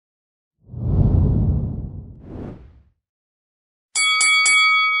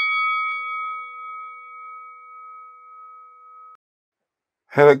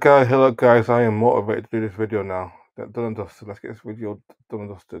Hello guys, I am motivated to do this video now. Done and dusted. Let's get this video done and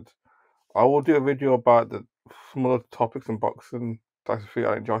dusted. I will do a video about the smaller topics in boxing, Tyson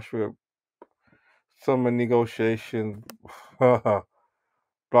Fury and Joshua, some negotiations, blah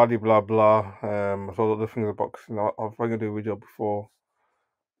blah blah. As well as other things in boxing. I'll probably do a video before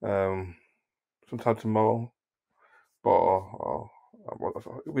sometime tomorrow. But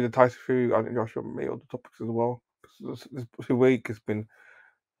with the Tyson Fury and Joshua, maybe other topics as well. This week has been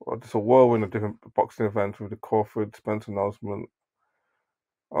just a whirlwind of different boxing events with the Crawford Spencer announcement.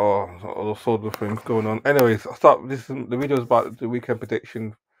 Oh, all sorts of things going on. Anyways, I start. The video is about the weekend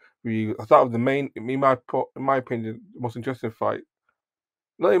prediction. I start with the main, in my opinion, the most interesting fight.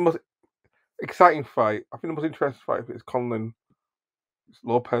 Not the most exciting fight. I think the most interesting fight is Conlan,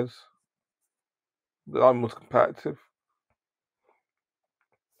 Lopez. The most competitive,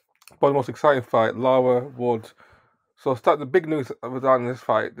 but the most exciting fight, Lara Woods. So start the big news regarding this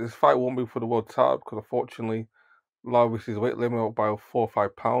fight. This fight won't be for the world title because unfortunately Lara reached his weight limit up by 4 or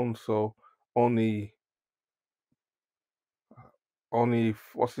 5 pounds. So only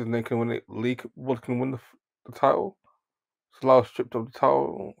what's his name can win it. Leigh Wood can win the title. So Lara stripped of the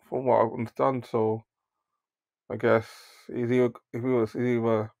title from what I understand. So I guess if he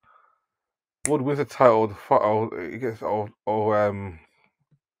either Wood wins the title, the fight, or he gets or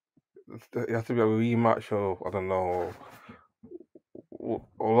it has to be a rematch or I don't know. Or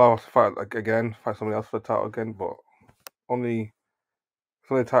Lara to fight again, fight somebody else for the title again, but only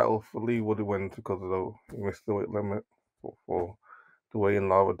the title for Leigh Wood wins because of he missed the weight limit for the way in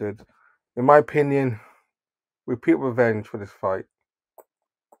Lara did. In my opinion, repeat revenge for this fight.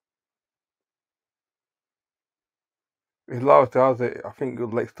 If Lara does it, I think it'll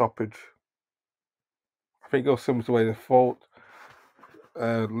late stoppage. I think it'll similar to the way they fought.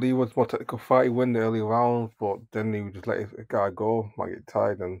 Leigh was more technical fight. He won the early rounds, but then he would just let his guy go, might get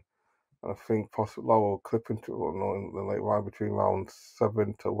tired, and I think possibly Lara will clip into it in the late round between round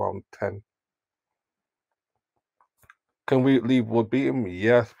 7 to round 10. Can Leigh Wood beat him?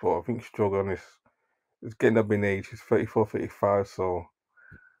 Yes, but I think he's struggling. It's getting up in age. He's 34, 35, so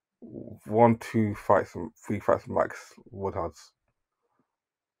 1, 2 fights and 3 fights max Wood has.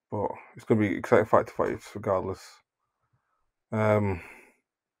 But it's going to be an exciting fight to fight regardless.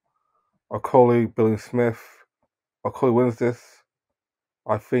 Okolie, Billam-Smith. Okolie wins this,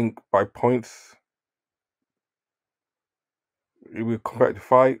 I think, by points. It will come back to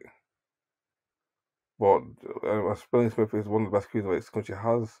fight. But Billam-Smith is one of the best cruiserweights the country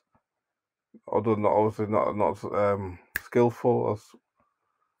has. Although not skillful as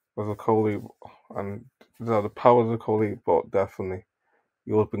Okolie, and the powers of Okolie, but definitely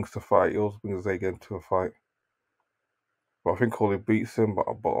he always brings to fight. He always brings Zay into a fight. But I think Okolie beats him, but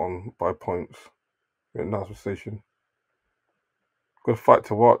by points in that decision. Good fight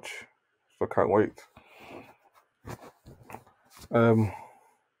to watch, so I can't wait. The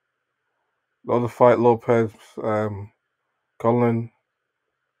other fight, Lopez, Conlan.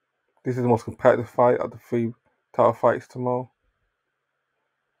 This is the most competitive fight of the 3 title fights tomorrow.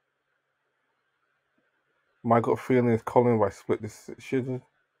 My gut feeling is Conlan by split decision.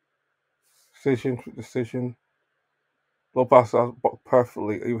 Lopez has boxed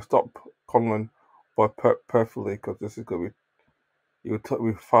perfectly. He will stop Conlan by perfectly because this is going to be.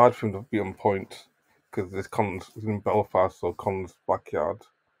 We've fired for him to be on point because this Conlan's in Belfast, so Conlan's backyard.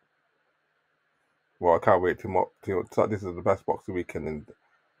 Well, I can't wait this is the best boxing weekend in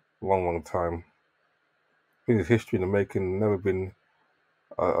a long time. I think there's history in the making. Never been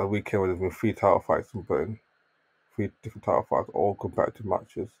a weekend where there's been 3 title fights in Britain. 3 different title fights, all competitive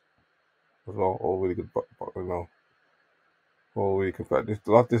matches as well. All really good, all really competitive.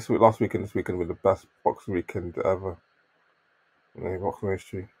 Last weekend, this weekend was the best boxing weekend ever in boxing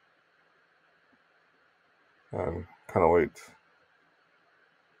history. Cannot wait.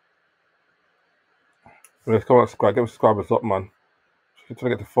 Let's go and subscribe. Get subscribers up, man. We're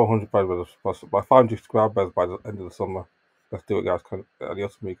trying to get to 400 by 500 subscribers by the end of the summer. Let's do it, guys.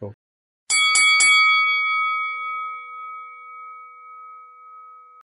 Adios, amigos.